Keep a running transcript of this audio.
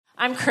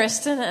I'm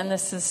Kristen, and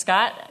this is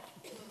Scott,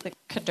 the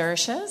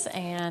Kadershas,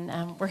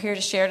 and we're here to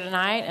share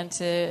tonight, and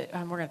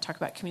we're going to talk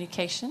about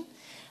communication,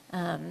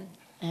 and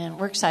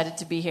we're excited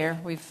to be here.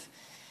 We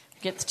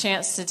get the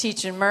chance to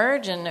teach and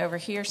merge and over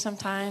here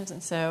sometimes,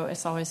 and so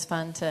it's always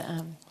fun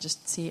to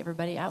just see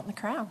everybody out in the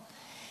crowd.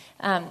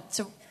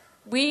 So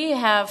we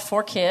have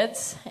 4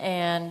 kids,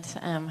 and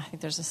I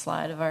think there's a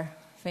slide of our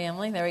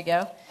family. There we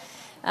go.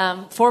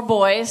 4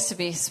 boys, to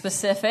be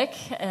specific,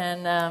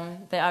 and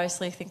they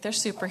obviously think they're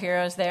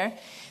superheroes there.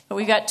 But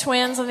we've got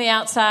twins on the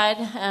outside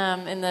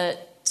in the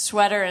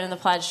sweater and in the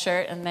plaid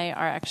shirt, and they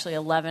are actually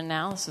 11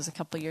 now. This was a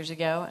couple years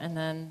ago. And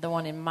then the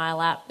one in my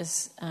lap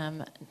is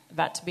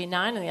about to be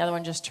 9, and the other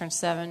one just turned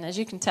 7. As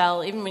you can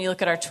tell, even when you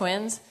look at our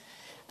twins,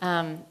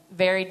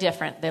 very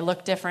different. They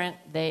look different.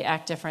 They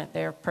act different.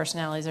 Their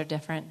personalities are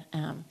different.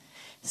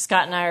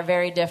 Scott and I are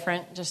very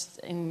different. Just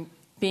in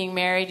being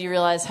married, you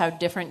realize how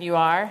different you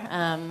are,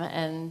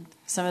 and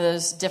some of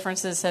those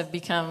differences have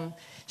become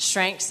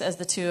strengths as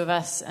the two of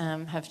us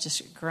have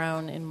just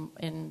grown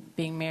in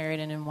being married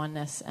and in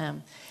oneness.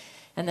 And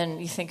then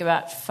you think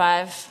about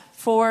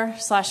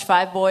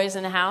 4/5 boys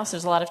in a house.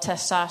 There's a lot of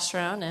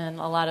testosterone and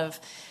a lot of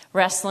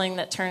wrestling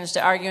that turns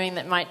to arguing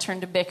that might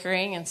turn to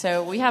bickering. And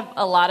so we have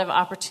a lot of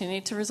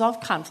opportunity to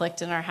resolve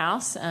conflict in our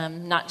house,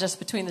 not just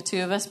between the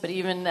two of us, but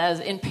even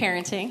as in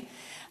parenting.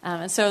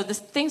 And so the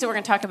things that we're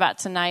going to talk about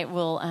tonight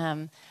will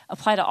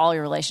apply to all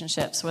your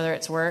relationships, whether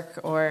it's work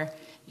or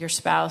your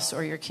spouse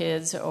or your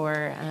kids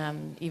or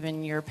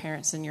even your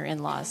parents and your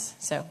in-laws.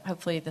 So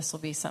hopefully this will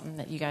be something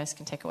that you guys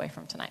can take away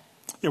from tonight.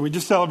 Yeah, we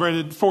just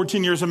celebrated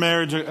 14 years of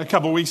marriage a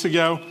couple weeks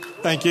ago.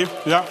 Thank you.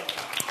 Yeah.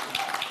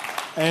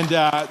 And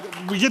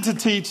we get to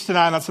teach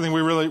tonight on something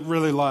we really,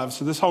 really love.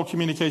 So this whole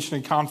communication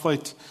and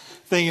conflict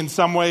thing in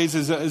some ways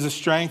is a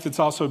strength. It's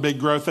also a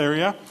big growth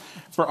area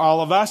for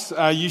all of us.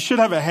 You should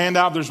have a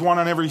handout. There's one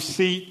on every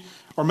seat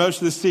or most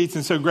of the seats.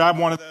 And so grab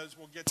one of those.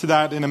 We'll get to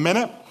that in a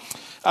minute.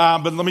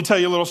 But let me tell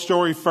you a little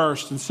story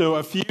first. And so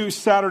a few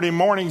Saturday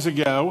mornings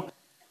ago,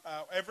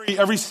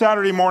 every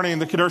Saturday morning in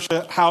the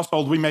Kadersha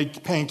household, we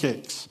make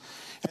pancakes.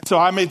 And so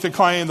I made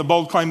the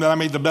bold claim that I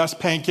made the best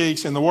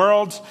pancakes in the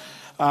world.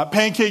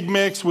 Pancake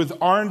mix with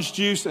orange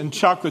juice and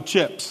chocolate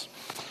chips.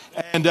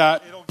 And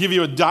it'll give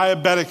you a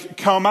diabetic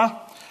coma.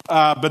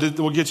 But it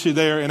will get you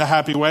there in a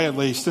happy way, at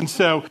least. And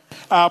so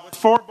with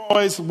 4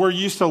 boys, we're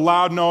used to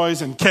loud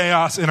noise and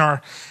chaos in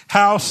our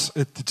house.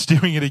 It's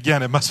doing it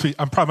again. It must be,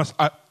 I promise,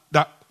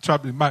 not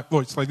trying my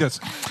voice like this.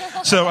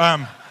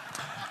 So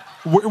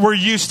we're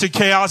used to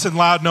chaos and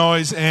loud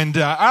noise. And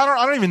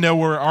I don't even know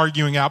what we're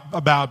arguing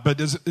about. But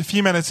a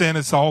few minutes in,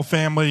 it's the whole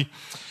family.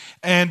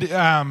 And,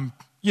 I'm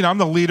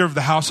the leader of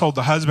the household,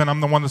 the husband. I'm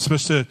the one that's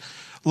supposed to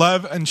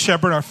love and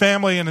shepherd our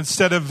family, and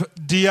instead of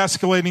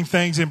de-escalating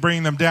things and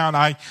bringing them down,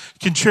 I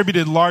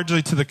contributed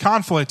largely to the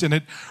conflict, and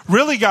it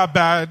really got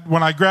bad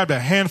when I grabbed a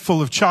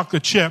handful of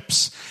chocolate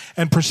chips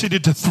and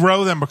proceeded to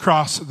throw them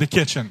across the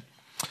kitchen.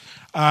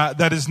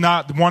 That is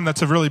not one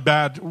that's a really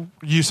bad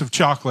use of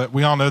chocolate.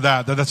 We all know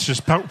that. That's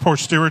just poor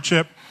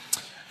stewardship.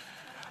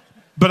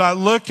 But I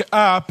look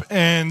up,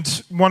 and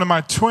one of my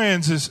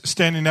twins is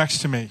standing next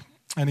to me,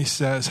 and he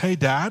says, "Hey,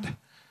 Dad,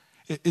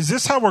 is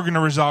this how we're going to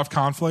resolve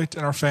conflict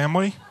in our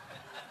family?"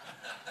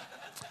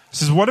 He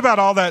says, "What about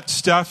all that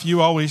stuff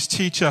you always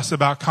teach us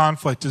about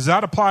conflict? Does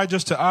that apply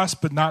just to us,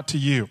 but not to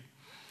you?"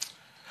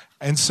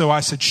 And so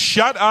I said,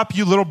 "Shut up,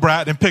 you little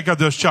brat, and pick up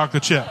those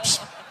chocolate chips."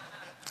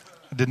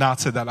 I did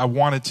not say that. I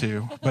wanted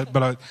to,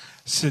 but I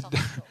said,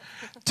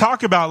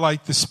 talk about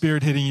like the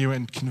Spirit hitting you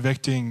and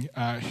convicting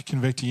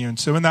you. And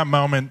so in that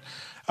moment,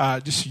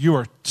 you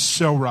are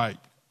so right.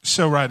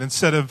 So right.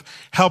 Instead of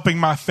helping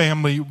my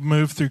family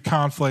move through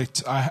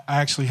conflict, I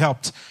actually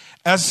helped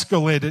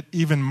escalate it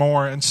even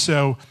more. And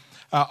so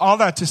all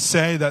that to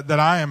say that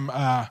I am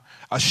a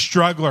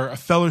struggler, a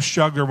fellow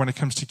struggler when it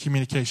comes to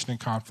communication and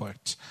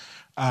conflict.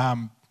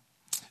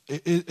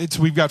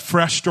 We've got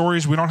fresh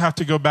stories. We don't have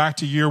to go back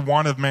to year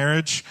 1 of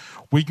marriage.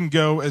 We can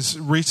go as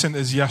recent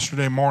as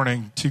yesterday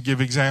morning to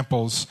give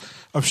examples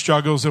of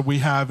struggles that we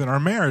have in our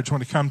marriage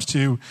when it comes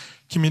to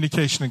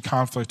communication and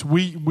conflict.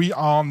 We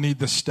all need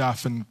this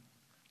stuff. And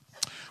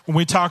when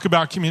we talk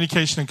about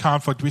communication and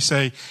conflict, we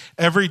say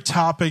every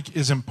topic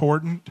is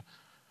important.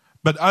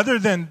 But other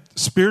than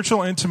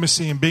spiritual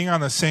intimacy and being on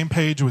the same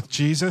page with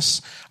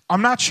Jesus,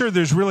 I'm not sure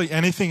there's really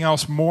anything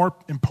else more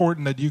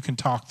important that you can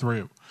talk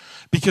through.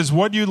 Because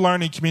what you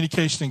learn in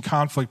communication and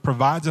conflict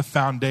provides a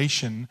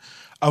foundation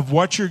of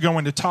what you're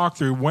going to talk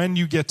through when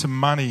you get to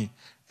money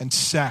and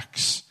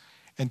sex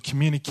and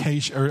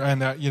communication,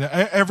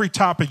 every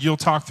topic you'll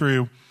talk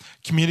through,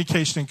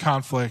 communication and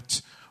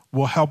conflict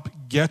will help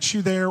get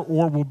you there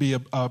or will be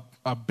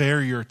a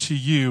barrier to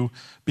you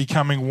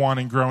becoming one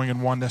and growing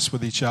in oneness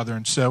with each other.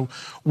 And so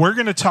we're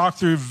going to talk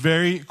through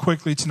very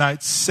quickly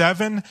tonight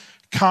 7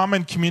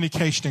 common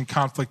communication and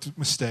conflict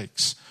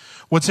mistakes.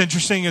 What's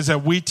interesting is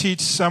that we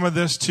teach some of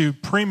this to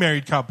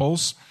pre-married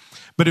couples,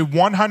 but it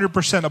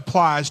 100%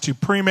 applies to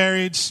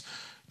pre-marrieds,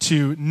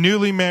 to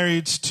newly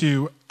marrieds,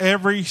 to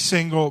every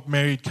single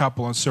married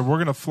couple. And so we're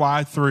going to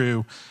fly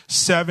through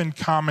 7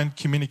 common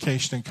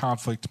communication and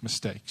conflict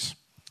mistakes.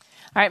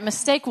 All right,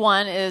 mistake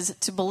 1 is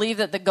to believe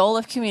that the goal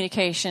of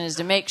communication is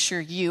to make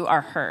sure you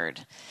are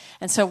heard.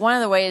 And so one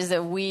of the ways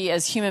that we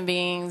as human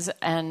beings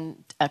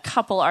and a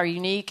couple are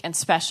unique and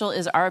special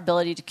is our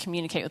ability to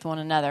communicate with one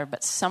another.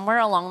 But somewhere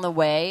along the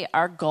way,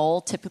 our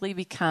goal typically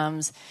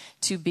becomes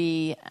to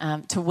be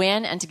to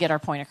win and to get our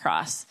point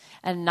across,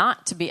 and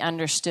not to be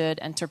understood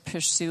and to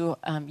pursue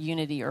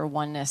unity or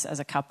oneness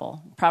as a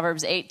couple.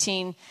 Proverbs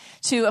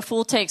 18:2, a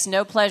fool takes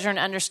no pleasure in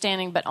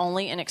understanding, but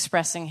only in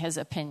expressing his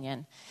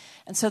opinion.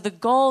 And so the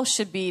goal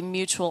should be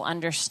mutual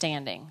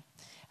understanding.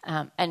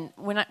 And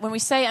when we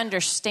say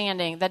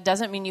understanding, that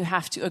doesn't mean you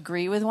have to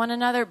agree with one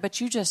another,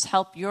 but you just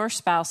help your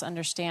spouse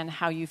understand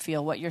how you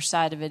feel, what your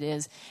side of it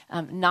is,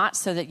 not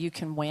so that you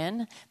can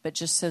win, but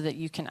just so that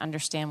you can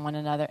understand one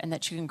another and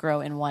that you can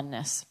grow in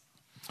oneness.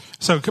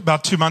 So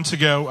about 2 months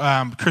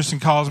ago,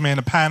 Kristen calls me in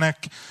a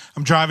panic.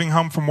 I'm driving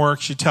home from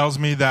work. She tells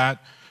me that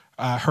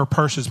her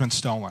purse has been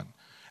stolen.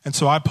 And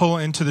so I pull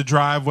into the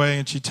driveway,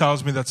 and she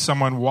tells me that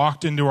someone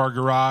walked into our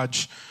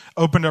garage,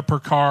 opened up her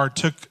car,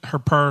 took her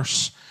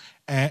purse,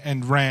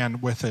 and ran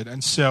with it.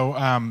 And so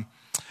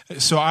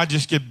I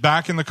just get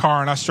back in the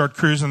car and I start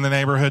cruising the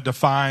neighborhood to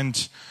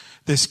find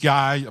this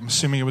guy. I'm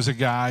assuming it was a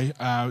guy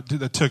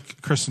that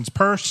took Kristen's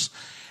purse.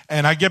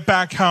 And I get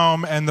back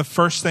home, and the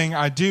first thing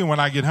I do when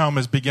I get home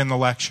is begin the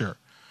lecture.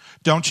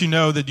 Don't you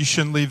know that you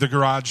shouldn't leave the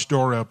garage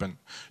door open?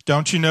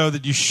 Don't you know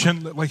that you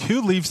shouldn't, like,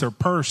 who leaves their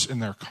purse in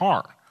their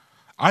car?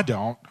 I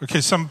don't.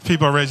 Okay, some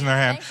people are raising their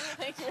hand.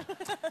 Thank you.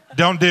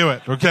 Don't do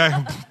it, okay?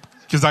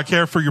 Because I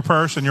care for your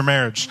purse and your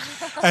marriage.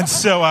 And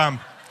so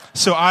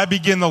I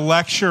begin the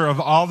lecture of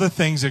all the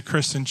things that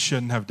Kristen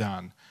shouldn't have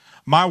done.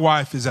 My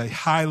wife is a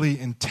highly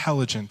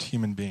intelligent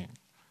human being.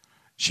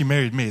 She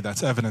married me.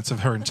 That's evidence of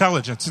her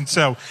intelligence. And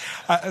so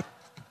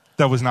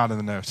that was not in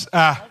the notes.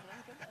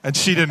 And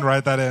she didn't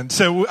write that in.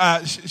 So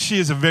she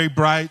is a very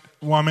bright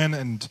woman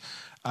and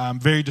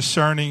very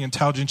discerning,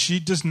 intelligent. She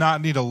does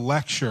not need a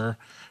lecture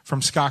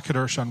from Scott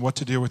Kadersh on what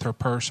to do with her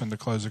purse and to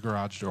close the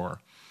garage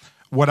door.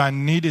 What I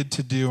needed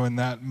to do in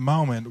that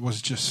moment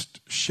was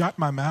just shut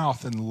my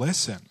mouth and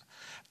listen.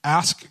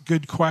 Ask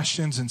good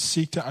questions and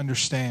seek to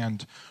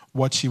understand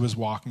what she was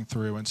walking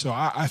through. And so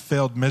I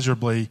failed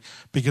miserably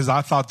because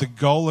I thought the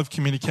goal of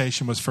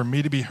communication was for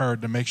me to be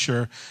heard, to make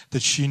sure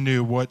that she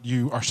knew what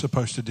you are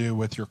supposed to do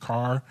with your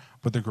car,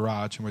 with the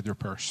garage, and with your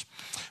purse.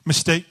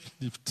 Mistake,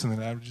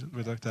 something I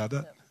would like to add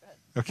that?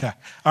 Okay.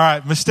 All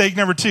right. Mistake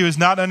number 2 is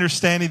not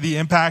understanding the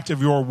impact of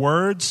your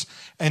words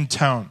and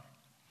tone.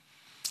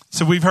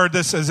 So we've heard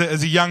this as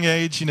a young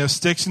age,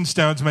 sticks and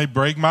stones may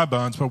break my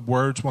bones, but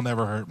words will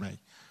never hurt me.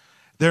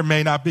 There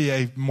may not be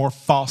a more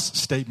false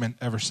statement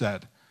ever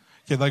said.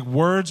 Okay, like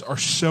words are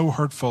so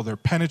hurtful. They're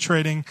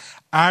penetrating.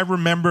 I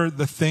remember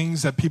the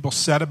things that people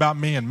said about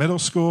me in middle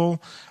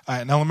school,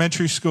 in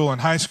elementary school, in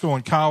high school,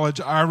 in college.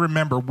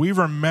 We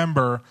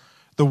remember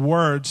the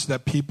words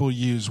that people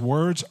use.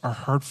 Words are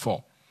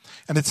hurtful.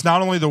 And it's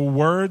not only the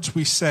words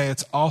we say,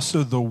 it's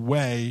also the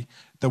way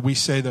that we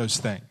say those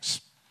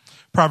things.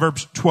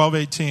 Proverbs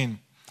 12:18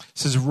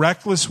 says,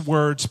 reckless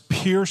words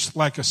pierce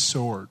like a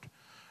sword,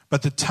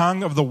 but the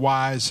tongue of the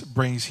wise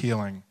brings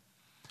healing.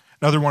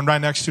 Another one right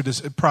next to it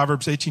is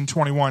Proverbs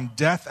 18:21,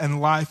 death and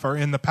life are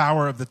in the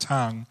power of the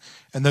tongue,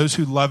 and those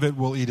who love it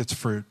will eat its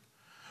fruit.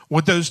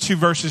 What those 2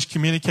 verses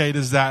communicate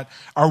is that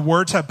our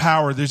words have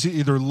power. There's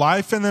either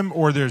life in them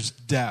or there's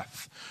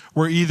death.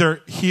 We're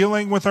either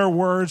healing with our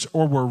words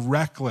or we're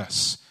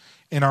reckless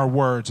in our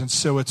words. And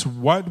so it's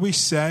what we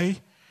say,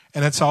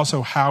 and it's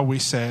also how we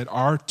say it.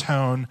 Our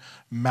tone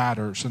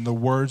matters, and the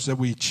words that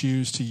we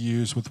choose to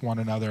use with one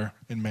another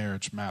in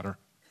marriage matter.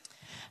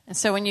 And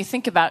so when you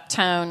think about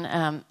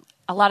tone,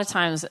 a lot of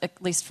times,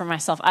 at least for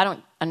myself, I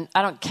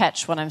don't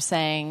catch what I'm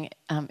saying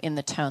in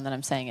the tone that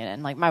I'm saying it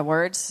in. Like, my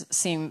words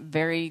seem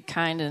very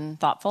kind and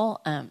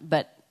thoughtful,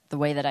 but the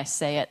way that I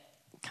say it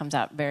comes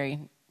out very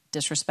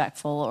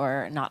disrespectful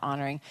or not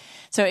honoring.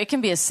 So it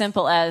can be as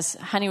simple as,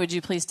 honey, would you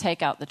please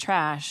take out the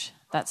trash?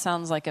 That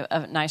sounds like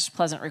a nice,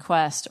 pleasant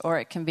request. Or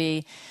it can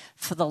be,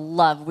 for the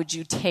love, would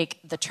you take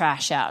the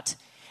trash out?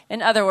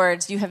 In other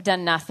words, you have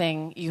done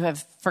nothing. You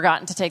have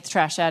forgotten to take the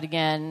trash out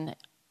again.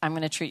 I'm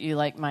going to treat you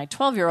like my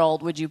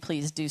 12-year-old. Would you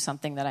please do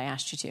something that I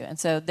asked you to? And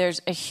so there's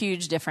a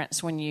huge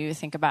difference when you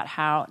think about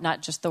how,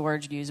 not just the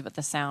words you use, but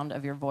the sound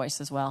of your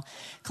voice as well.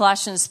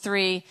 Colossians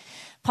 3,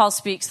 Paul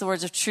speaks the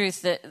words of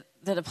truth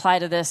that apply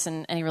to this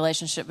in any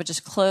relationship, but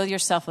just clothe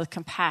yourself with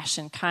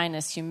compassion,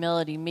 kindness,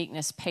 humility,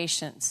 meekness,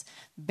 patience,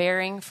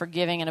 bearing,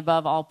 forgiving, and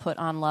above all, put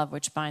on love,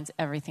 which binds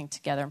everything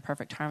together in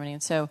perfect harmony.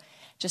 And so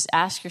just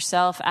ask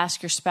yourself,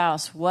 ask your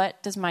spouse,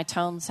 what does my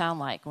tone sound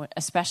like,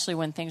 especially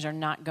when things are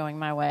not going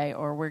my way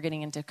or we're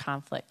getting into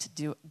conflict?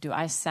 Do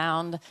I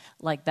sound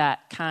like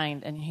that,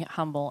 kind and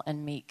humble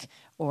and meek,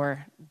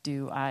 or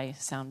do I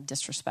sound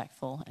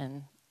disrespectful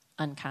and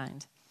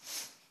unkind?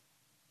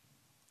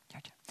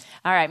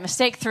 All right,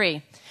 mistake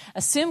 3.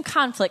 Assume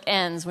conflict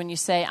ends when you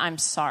say, I'm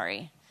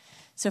sorry.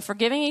 So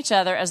forgiving each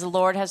other as the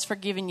Lord has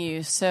forgiven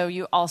you, so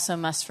you also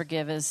must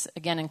forgive, is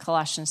again in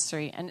Colossians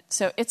 3. And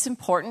so it's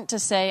important to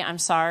say, I'm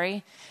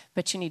sorry,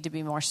 but you need to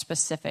be more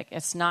specific.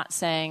 It's not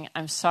saying,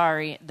 I'm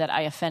sorry that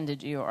I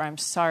offended you, or I'm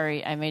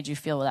sorry I made you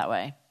feel that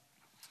way.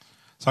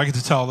 So I get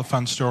to tell all the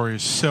fun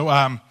stories. So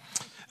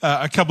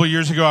a couple of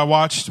years ago, I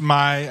watched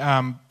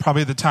my,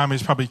 probably at the time he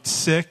was probably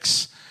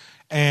 6,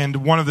 and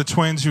one of the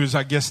twins, who was,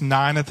 I guess,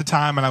 9 at the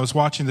time, and I was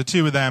watching the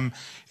two of them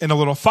in a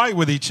little fight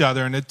with each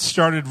other, and it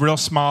started real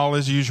small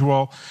as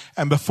usual,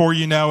 and before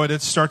you know it,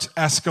 it starts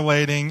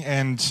escalating,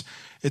 and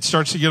it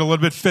starts to get a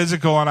little bit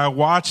physical, and I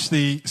watched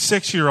the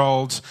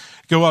 6-year-olds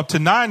go up to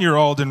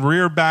 9-year-old and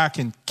rear back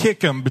and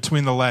kick him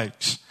between the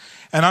legs.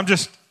 And I'm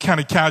just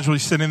kind of casually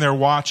sitting there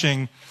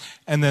watching,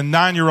 and then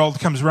 9-year-old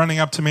comes running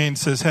up to me and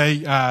says,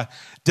 hey,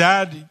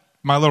 Dad,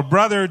 my little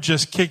brother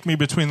just kicked me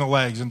between the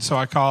legs. And so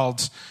I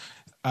called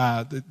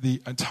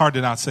it's hard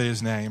to not say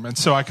his name. And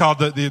so I called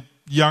the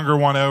younger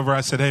one over.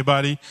 I said, hey,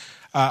 buddy,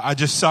 I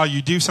just saw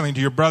you do something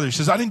to your brother. He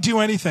says, I didn't do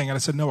anything. And I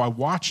said, no, I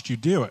watched you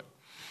do it.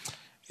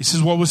 He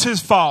says, well, it was his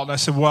fault. And I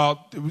said,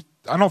 well,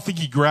 I don't think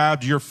he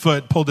grabbed your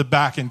foot, pulled it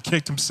back, and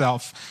kicked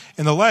himself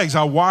in the legs.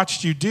 I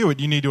watched you do it.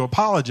 You need to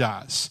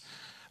apologize.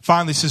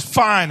 Finally, he says,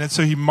 fine. And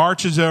so he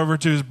marches over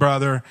to his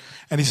brother,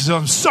 and he says,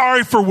 I'm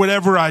sorry for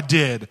whatever I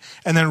did,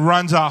 and then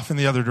runs off in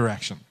the other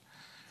direction.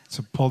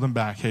 So pulled him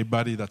back. Hey,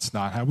 buddy, that's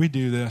not how we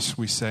do this.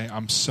 We say,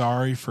 I'm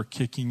sorry for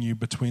kicking you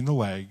between the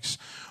legs.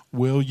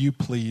 Will you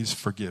please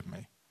forgive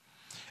me?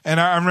 And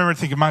I remember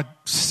thinking, my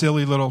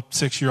silly little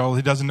 6-year-old,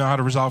 he doesn't know how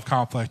to resolve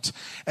conflict.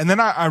 And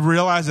then I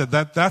realized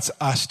that's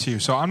us too.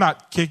 So I'm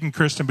not kicking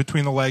Kristen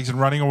between the legs and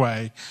running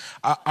away.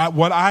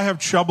 What I have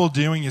trouble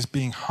doing is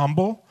being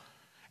humble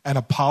and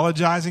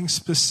apologizing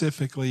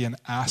specifically and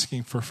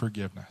asking for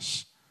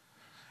forgiveness.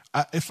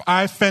 If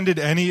I offended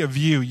any of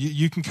you,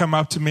 you can come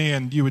up to me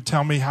and you would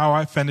tell me how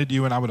I offended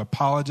you, and I would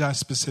apologize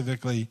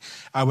specifically.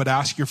 I would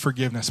ask your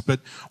forgiveness. But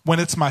when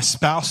it's my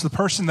spouse, the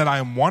person that I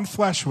am one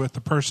flesh with,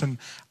 the person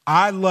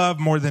I love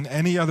more than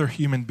any other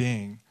human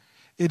being,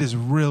 it is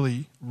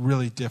really,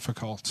 really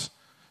difficult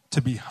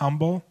to be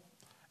humble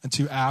and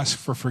to ask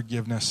for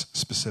forgiveness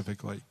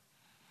specifically.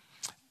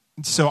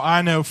 So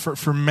I know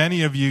for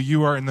many of you,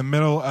 you are in the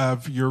middle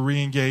of your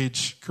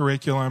re-engage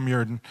curriculum.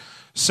 You're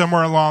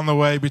somewhere along the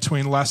way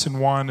between lesson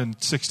 1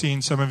 and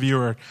 16. Some of you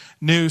are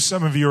new.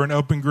 Some of you are an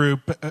open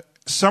group.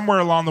 Somewhere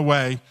along the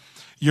way,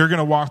 you're going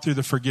to walk through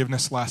the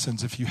forgiveness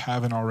lessons if you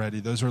haven't already.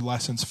 Those are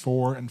lessons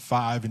 4 and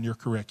 5 in your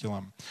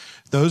curriculum.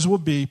 Those will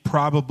be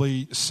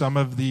probably some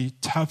of the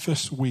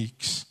toughest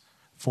weeks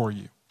for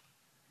you.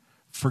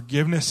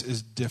 Forgiveness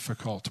is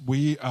difficult.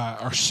 We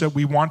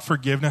want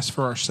forgiveness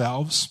for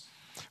ourselves.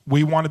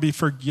 We want to be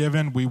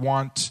forgiven. We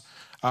want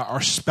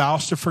our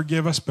spouse to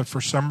forgive us, but for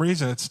some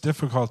reason it's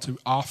difficult to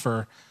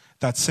offer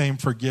that same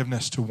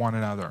forgiveness to one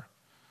another.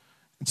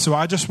 And so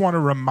I just want to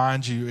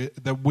remind you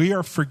that we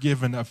are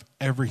forgiven of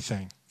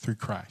everything through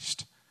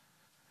Christ,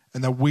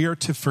 and that we are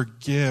to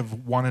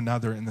forgive one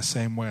another in the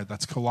same way.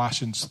 That's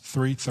Colossians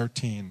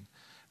 3:13.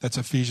 That's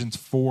Ephesians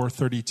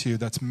 4:32.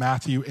 That's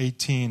Matthew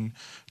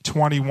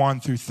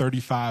 18:21 through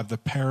 35, the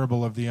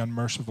parable of the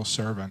unmerciful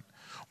servant.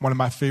 One of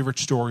my favorite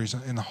stories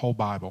in the whole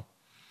Bible.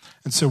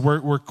 And so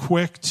we're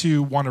quick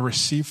to want to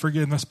receive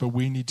forgiveness, but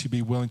we need to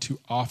be willing to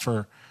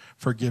offer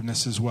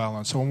forgiveness as well.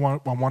 And so I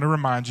want to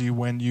remind you,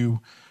 when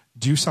you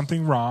do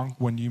something wrong,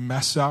 when you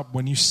mess up,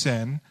 when you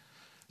sin,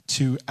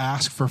 to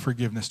ask for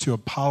forgiveness, to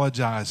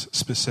apologize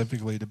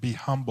specifically, to be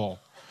humble.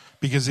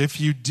 Because if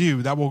you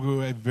do, that will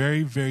go a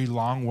very, very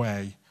long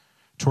way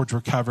towards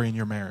recovery in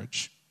your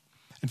marriage.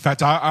 In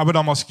fact, I would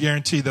almost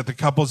guarantee that the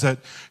couples that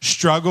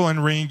struggle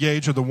and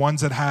re-engage are the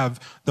ones that have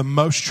the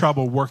most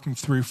trouble working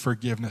through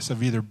forgiveness,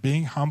 of either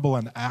being humble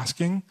and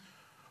asking,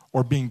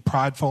 or being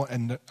prideful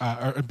and,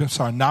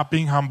 not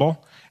being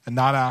humble and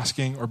not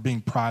asking, or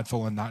being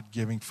prideful and not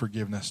giving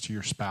forgiveness to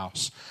your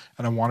spouse.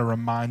 And I want to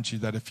remind you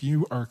that if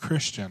you are a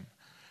Christian,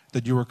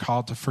 that you are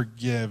called to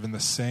forgive in the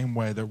same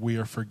way that we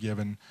are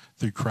forgiven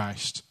through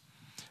Christ.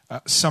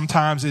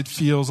 Sometimes it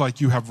feels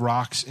like you have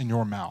rocks in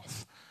your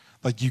mouth.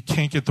 Like you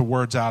can't get the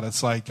words out.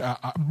 It's like,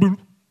 I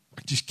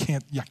just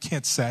can't, I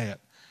can't say it.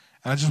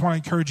 And I just want to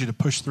encourage you to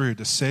push through,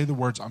 to say the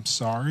words, I'm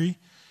sorry,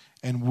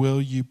 and will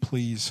you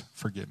please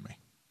forgive me?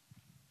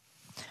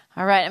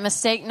 All right, and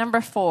mistake number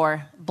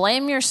 4,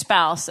 blame your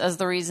spouse as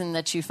the reason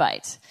that you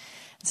fight.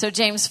 So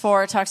James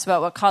 4 talks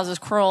about what causes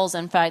quarrels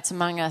and fights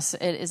among us.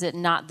 Is it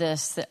not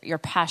this, that your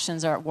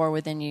passions are at war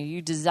within you?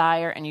 You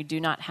desire and you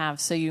do not have,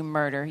 so you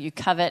murder. You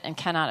covet and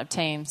cannot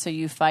obtain, so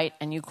you fight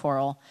and you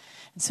quarrel.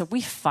 And so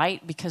we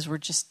fight because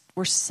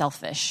we're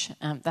selfish.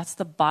 That's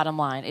the bottom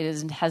line.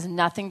 It has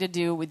nothing to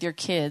do with your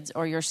kids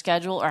or your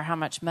schedule or how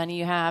much money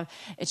you have.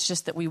 It's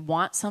just that we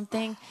want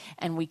something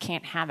and we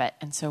can't have it,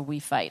 and so we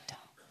fight.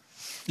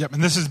 Yep,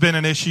 and this has been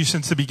an issue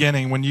since the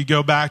beginning. When you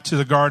go back to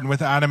the garden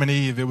with Adam and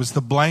Eve, it was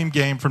the blame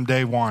game from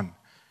day one.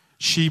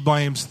 She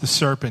blames the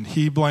serpent.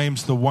 He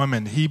blames the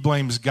woman. He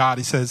blames God.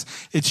 He says,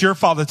 it's your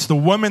fault. It's the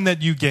woman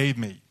that you gave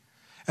me.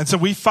 And so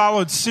we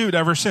followed suit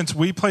ever since.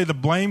 We play the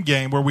blame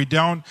game where we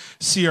don't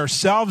see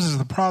ourselves as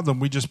the problem.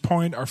 We just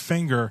point our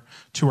finger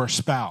to our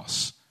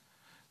spouse.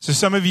 So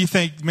some of you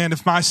think, man,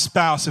 if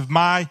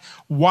my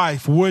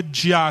wife would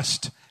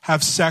just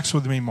have sex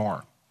with me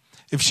more,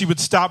 if she would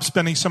stop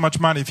spending so much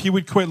money, if he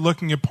would quit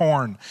looking at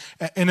porn.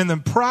 And in the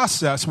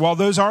process, while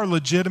those are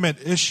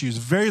legitimate issues,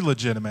 very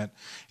legitimate,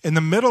 in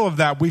the middle of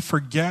that, we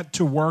forget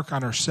to work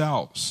on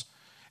ourselves.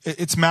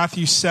 It's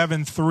Matthew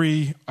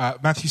 7:3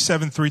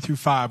 through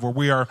 5, where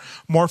we are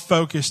more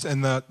focused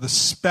in the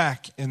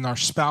speck in our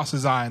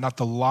spouse's eye, not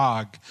the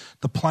log,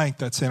 the plank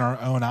that's in our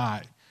own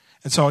eye.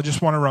 And so I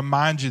just want to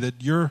remind you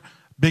that your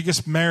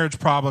biggest marriage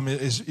problem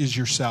is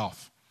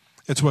yourself.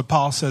 It's what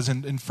Paul says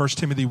in 1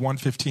 Timothy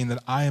 1:15,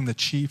 that I am the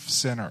chief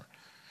sinner.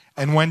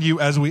 And when you,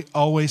 as we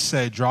always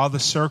say, draw the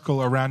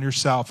circle around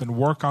yourself and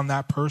work on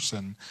that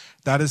person,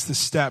 that is the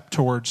step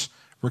towards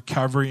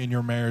recovery in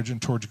your marriage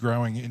and towards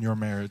growing in your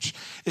marriage.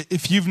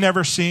 If you've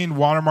never seen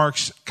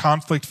Watermark's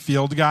Conflict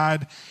Field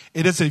Guide,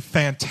 it is a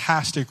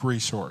fantastic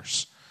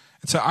resource.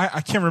 And so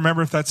I can't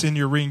remember if that's in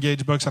your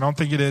Reengage books. I don't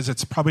think it is.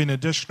 It's probably an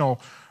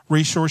additional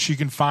resource you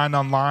can find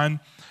online.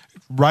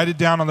 Write it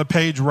down on the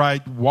page,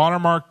 write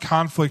Watermark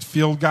Conflict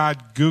Field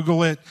Guide,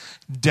 Google it,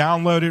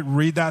 download it,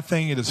 read that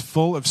thing. It is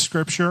full of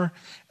scripture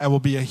and will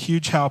be a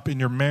huge help in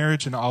your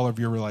marriage and all of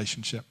your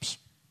relationships.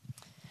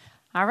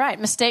 All right,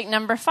 mistake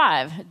number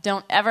 5,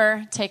 don't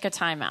ever take a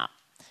timeout.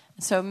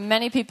 So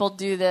many people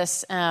do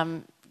this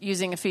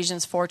using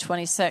Ephesians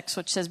 4:26,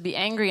 which says, be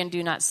angry and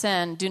do not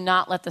sin. Do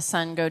not let the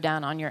sun go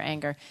down on your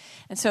anger.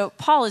 And so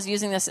Paul is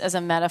using this as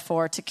a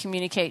metaphor to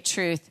communicate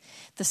truth.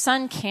 The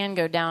sun can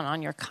go down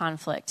on your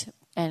conflict,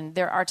 and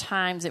there are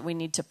times that we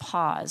need to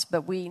pause,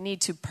 but we need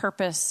to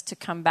purpose to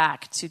come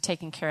back to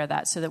taking care of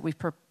that so that we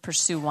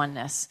pursue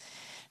oneness.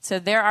 So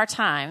there are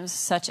times,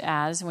 such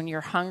as when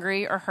you're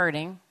hungry or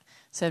hurting.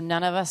 So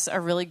none of us are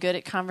really good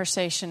at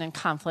conversation and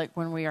conflict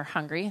when we are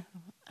hungry.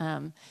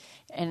 And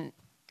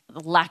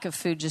the lack of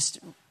food just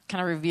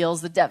kind of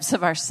reveals the depths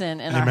of our sin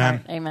in our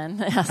heart. Amen.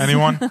 Yes.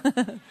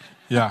 Anyone?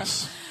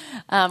 Yes.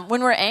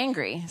 When we're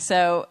angry.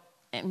 So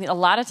a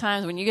lot of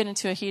times when you get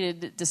into a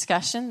heated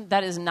discussion,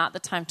 that is not the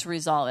time to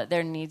resolve it.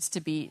 There needs to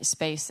be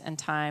space and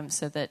time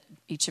so that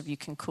each of you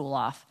can cool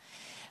off.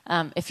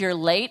 If you're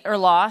late or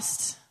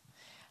lost,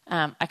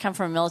 I come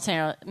from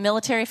a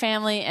military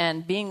family,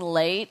 and being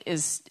late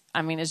is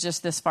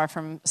just this far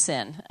from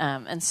sin.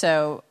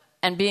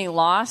 And being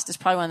lost is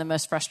probably one of the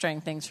most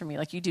frustrating things for me.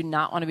 Like, you do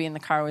not want to be in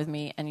the car with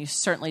me, and you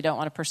certainly don't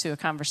want to pursue a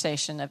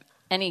conversation of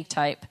any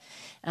type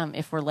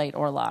if we're late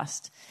or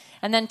lost.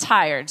 And then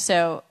tired.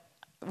 So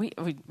we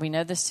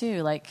know this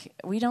too. Like,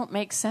 we don't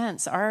make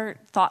sense. Our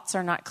thoughts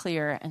are not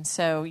clear. And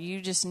so you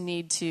just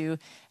need to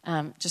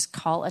just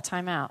call a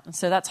timeout. And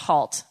so that's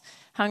HALT.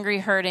 Hungry,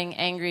 hurting,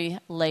 angry,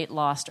 late,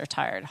 lost, or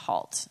tired.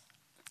 HALT.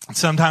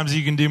 Sometimes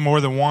you can do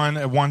more than one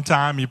at one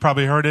time. You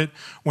probably heard it.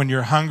 When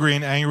you're hungry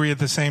and angry at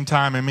the same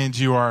time, it means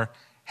you are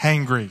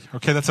hangry.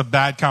 Okay, that's a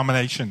bad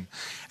combination.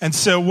 And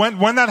so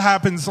when that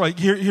happens, like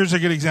here's a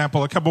good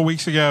example. A couple of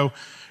weeks ago,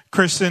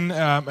 Kristen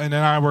and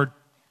I were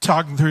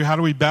talking through how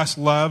do we best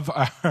love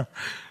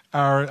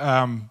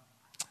our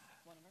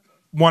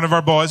one of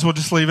our boys. We'll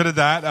just leave it at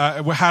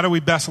that. How do we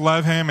best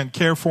love him and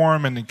care for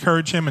him and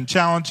encourage him and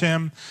challenge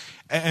him?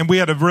 And we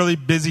had a really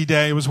busy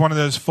day. It was one of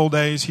those full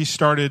days. He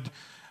started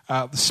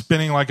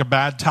spinning like a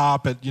bad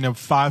top at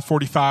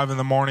 5:45 in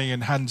the morning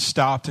and hadn't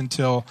stopped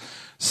until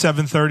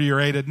 7:30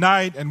 or 8 at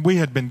night. And we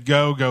had been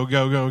go.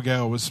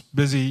 It was a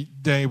busy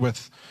day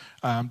with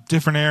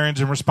different errands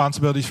and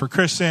responsibilities for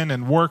Kristen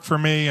and work for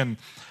me. And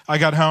I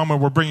got home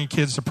and we're bringing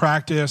kids to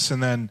practice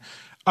and then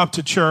up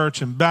to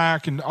church and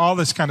back and all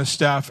this kind of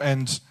stuff.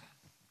 And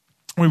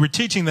we were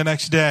teaching the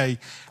next day,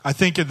 I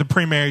think at the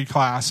pre-married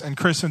class, and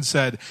Kristen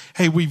said,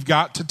 hey, we've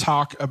got to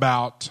talk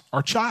about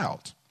our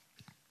child.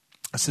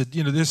 I said,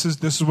 this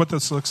is what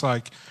this looks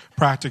like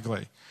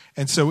practically.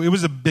 And so it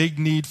was a big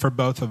need for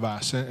both of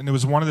us. And it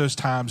was one of those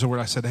times where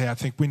I said, hey, I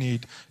think we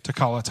need to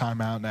call a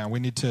timeout now. We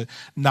need to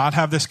not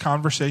have this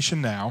conversation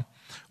now.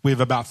 We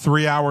have about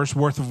 3 hours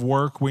worth of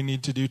work we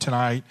need to do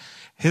tonight.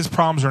 His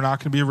problems are not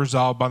going to be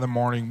resolved by the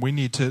morning. We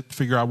need to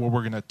figure out what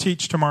we're going to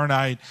teach tomorrow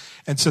night.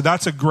 And so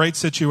that's a great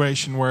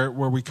situation where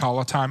we call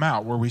a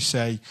timeout, where we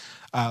say,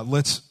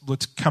 let's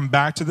come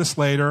back to this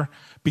later.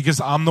 Because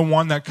I'm the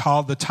one that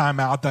called the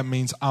timeout, that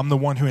means I'm the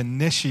one who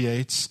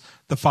initiates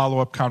the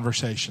follow-up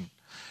conversation.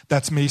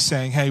 That's me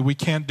saying, hey, we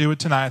can't do it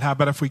tonight. How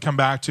about if we come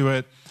back to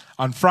it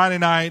on Friday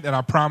night, and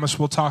I promise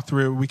we'll talk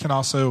through it. We can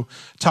also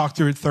talk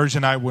through it Thursday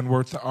night when we're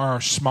with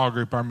our small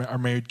group, our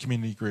married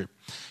community group.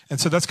 And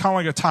so that's kind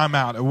of like a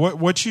timeout.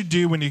 What you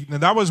do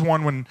that was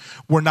one when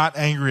we're not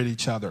angry at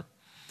each other.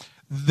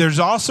 There's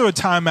also a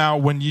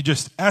timeout when you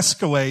just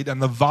escalate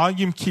and the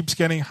volume keeps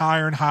getting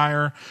higher and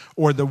higher,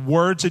 or the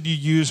words that you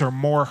use are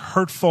more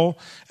hurtful.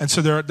 And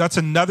so that's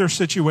another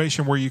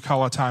situation where you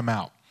call a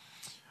timeout.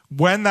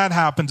 When that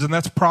happens, and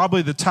that's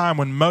probably the time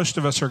when most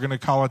of us are going to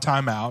call a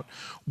timeout,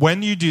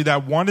 when you do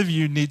that, one of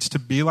you needs to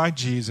be like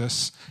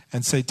Jesus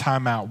and say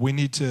timeout. We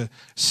need to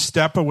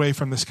step away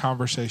from this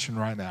conversation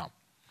right now.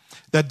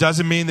 That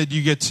doesn't mean that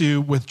you get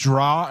to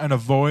withdraw and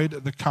avoid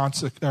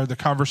the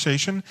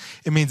conversation.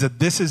 It means that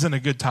this isn't a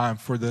good time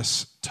for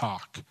this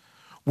talk.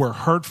 We're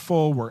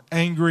hurtful, we're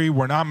angry,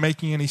 we're not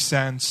making any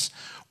sense.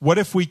 What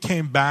if we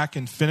came back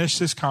and finished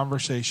this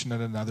conversation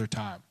at another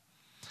time?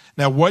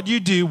 Now, what you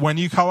do when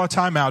you call a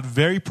timeout,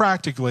 very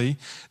practically,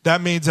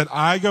 that means that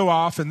I go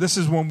off, and this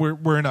is when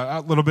we're in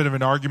a little bit of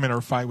an argument or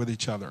a fight with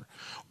each other.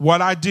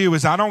 What I do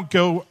is I don't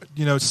go,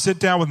 sit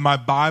down with my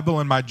Bible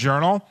and my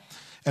journal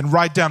and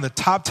write down the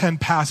top 10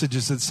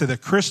 passages that say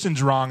that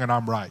Kristen's wrong and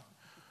I'm right.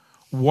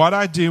 What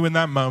I do in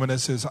that moment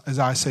is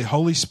I say,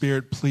 Holy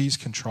Spirit, please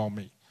control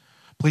me.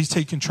 Please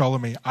take control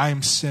of me. I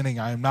am sinning.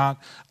 I am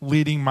not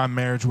leading my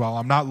marriage well.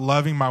 I'm not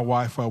loving my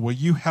wife well. Will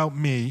you help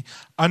me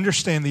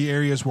understand the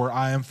areas where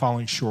I am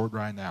falling short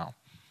right now?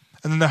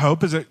 And then the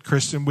hope is that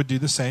Kristen would do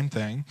the same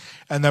thing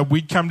and that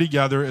we'd come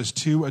together as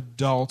two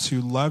adults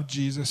who love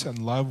Jesus and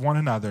love one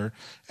another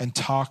and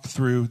talk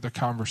through the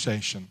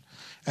conversation.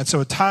 And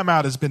so a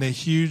timeout has been a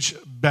huge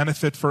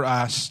benefit for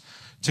us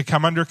to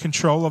come under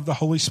control of the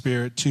Holy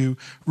Spirit, to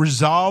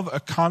resolve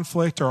a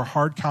conflict or a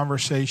hard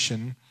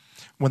conversation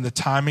when the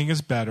timing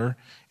is better,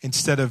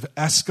 instead of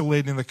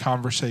escalating the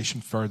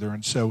conversation further.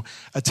 And so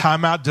a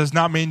timeout does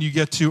not mean you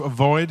get to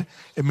avoid.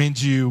 It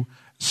means you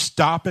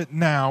stop it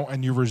now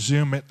and you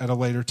resume it at a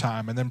later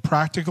time. And then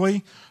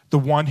practically, the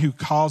one who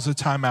calls the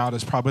timeout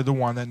is probably the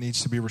one that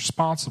needs to be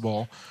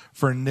responsible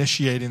for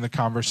initiating the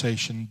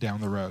conversation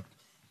down the road.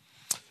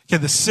 Okay,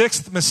 the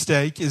sixth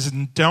mistake is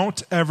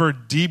don't ever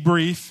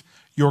debrief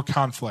your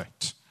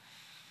conflict.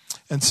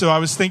 And so I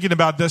was thinking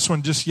about this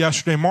one just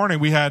yesterday morning.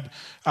 We had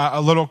a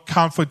little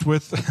conflict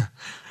with,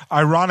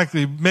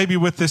 ironically, maybe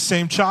with this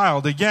same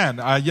child again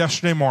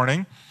yesterday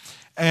morning.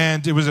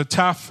 And it was a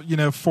tough,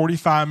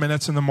 45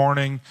 minutes in the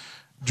morning,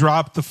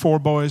 dropped the 4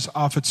 boys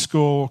off at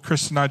school.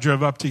 Kristen and I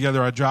drove up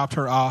together. I dropped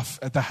her off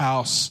at the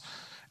house.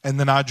 And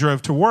then I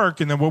drove to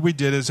work. And then what we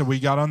did is that we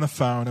got on the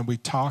phone and we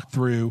talked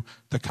through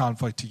the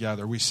conflict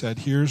together. We said,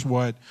 here's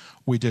what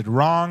we did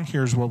wrong.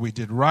 Here's what we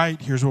did right.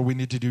 Here's what we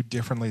need to do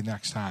differently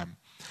next time.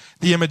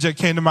 The image that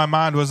came to my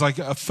mind was like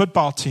a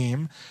football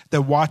team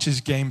that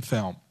watches game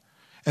film.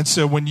 And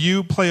so when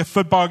you play a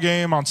football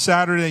game on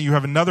Saturday, you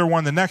have another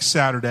one the next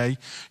Saturday,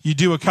 you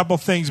do a couple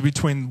things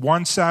between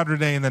one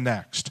Saturday and the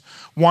next.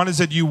 One is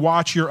that you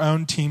watch your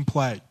own team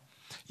play.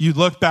 You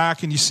look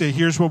back and you say,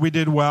 here's what we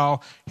did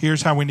well,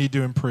 here's how we need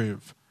to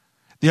improve.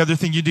 The other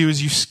thing you do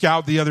is you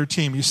scout the other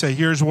team. You say,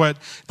 here's what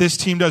this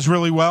team does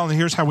really well, and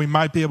here's how we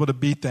might be able to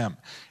beat them.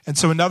 And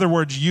so in other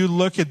words, you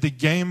look at the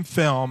game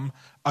film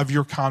of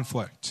your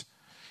conflict.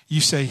 You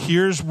say,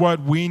 here's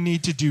what we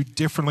need to do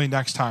differently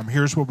next time.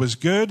 Here's what was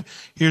good.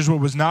 Here's what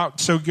was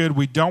not so good.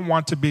 We don't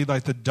want to be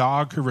like the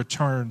dog who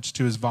returns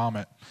to his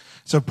vomit.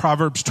 So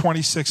Proverbs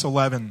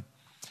 26:11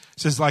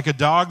 says, like a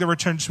dog that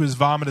returns to his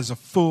vomit is a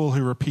fool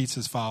who repeats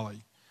his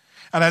folly.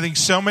 And I think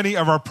so many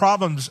of our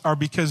problems are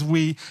because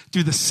we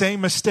do the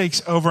same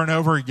mistakes over and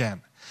over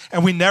again.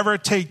 And we never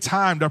take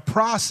time to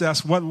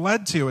process what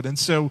led to it. And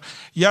so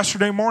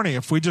yesterday morning,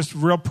 if we just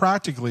real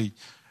practically,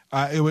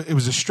 it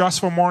was a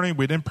stressful morning.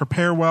 We didn't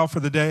prepare well for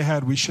the day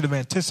ahead. We should have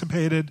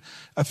anticipated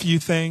a few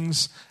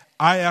things.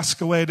 I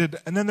escalated.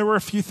 And then there were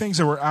a few things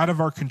that were out of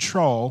our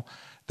control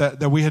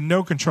that we had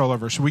no control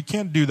over. So we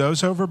can't do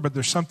those over, but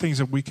there's some things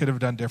that we could have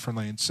done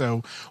differently. And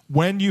so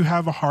when you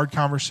have a hard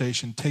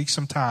conversation, take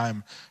some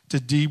time to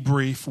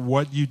debrief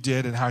what you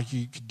did and how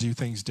you could do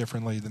things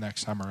differently the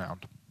next time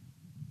around.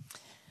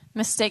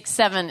 Mistake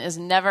 7 is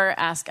never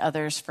ask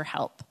others for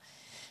help.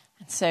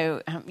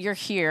 So you're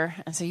here,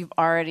 and so you've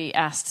already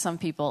asked some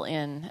people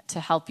in to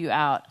help you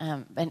out.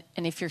 And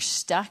if you're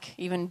stuck,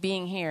 even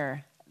being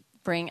here,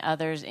 bring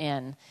others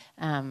in.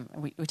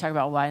 We talk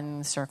about widening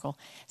the circle.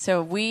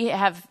 So we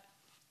have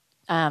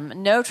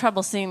no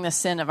trouble seeing the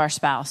sin of our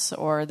spouse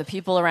or the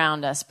people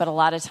around us, but a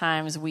lot of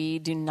times we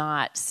do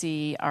not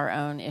see our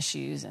own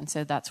issues, and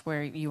so that's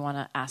where you want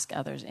to ask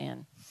others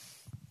in.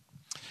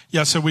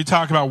 Yeah, so we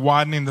talk about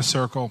widening the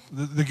circle.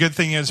 The good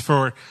thing is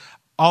for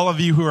all of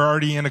you who are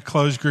already in a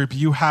closed group,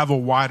 you have a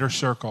wider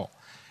circle.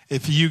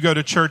 If you go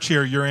to church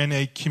here, you're in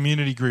a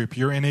community group.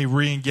 You're in a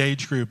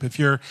re-engage group. If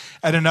you're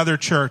at another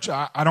church,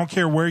 I don't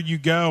care where you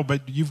go,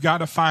 but you've got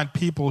to find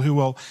people who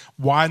will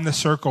widen the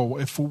circle.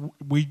 If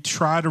we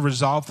try to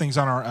resolve things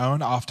on our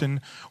own,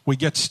 often we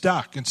get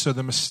stuck. And so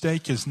the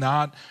mistake is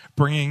not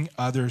bringing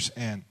others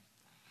in.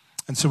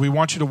 And so we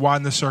want you to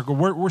widen the circle.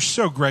 We're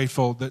so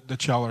grateful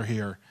that y'all are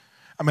here.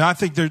 I mean, I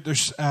think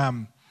there's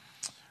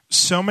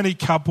so many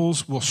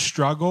couples will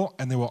struggle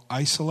and they will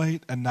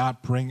isolate and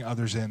not bring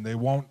others in. They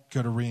won't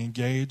go to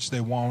re-engage. They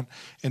won't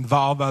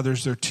involve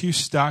others. They're too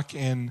stuck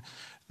in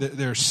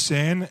their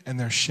sin and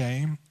their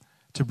shame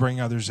to bring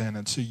others in.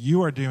 And so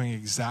you are doing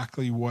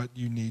exactly what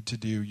you need to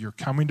do. You're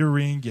coming to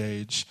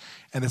re-engage,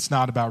 and it's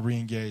not about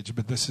re-engage,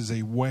 but this is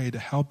a way to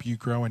help you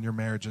grow in your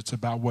marriage. It's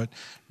about what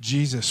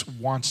Jesus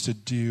wants to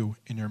do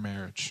in your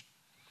marriage.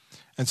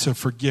 And so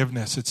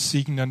forgiveness, it's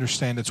seeking to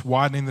understand, it's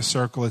widening the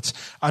circle, it's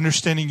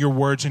understanding your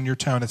words and your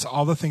tone, it's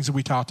all the things that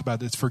we talked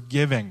about, it's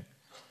forgiving.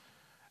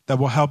 that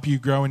will help you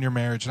grow in your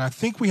marriage. And I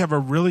think we have a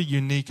really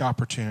unique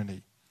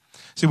opportunity.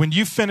 See, when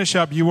you finish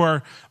up, you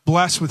are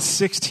blessed with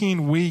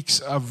 16 weeks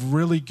of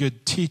really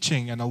good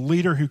teaching and a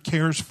leader who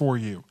cares for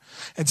you,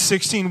 and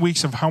 16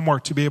 weeks of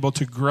homework to be able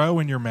to grow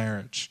in your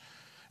marriage.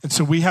 And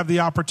so we have the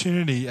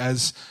opportunity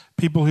as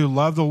people who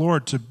love the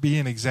Lord to be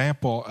an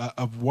example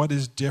of what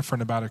is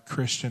different about a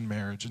Christian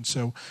marriage. And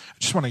so I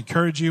just want to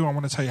encourage you. I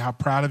want to tell you how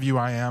proud of you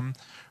I am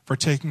for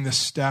taking this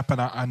step,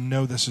 and I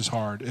know this is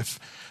hard. If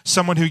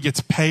someone who gets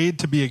paid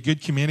to be a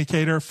good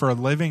communicator for a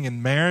living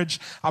in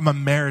marriage, I'm a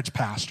marriage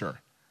pastor.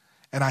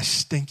 And I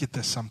stink at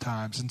this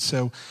sometimes. And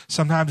so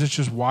sometimes it's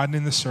just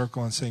widening the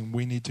circle and saying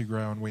we need to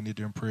grow and we need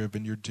to improve,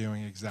 and you're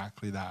doing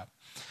exactly that.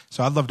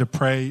 So I'd love to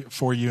pray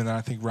for you, and then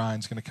I think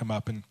Ryan's going to come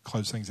up and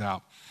close things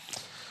out.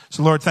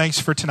 So Lord, thanks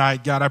for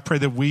tonight. God, I pray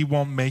that we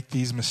won't make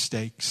these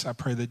mistakes. I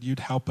pray that you'd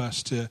help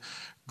us to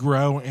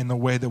grow in the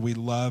way that we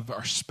love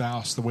our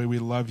spouse, the way we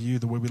love you,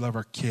 the way we love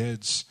our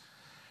kids.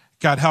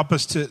 God, help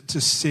us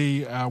to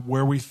see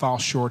where we fall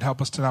short.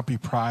 Help us to not be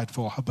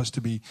prideful. Help us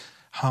to be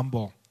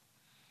humble.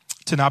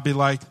 To not be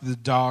like the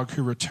dog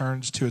who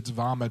returns to its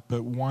vomit,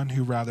 but one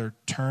who rather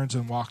turns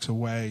and walks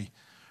away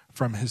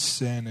from his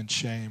sin and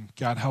shame.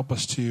 God, help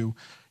us to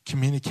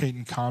communicate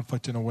in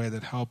conflict in a way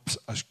that helps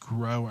us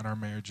grow in our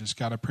marriages.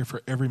 God, I pray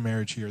for every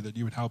marriage here that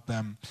you would help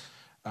them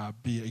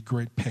be a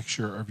great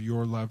picture of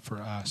your love for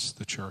us,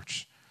 the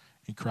church.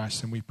 In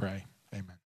Christ's name we pray. Amen.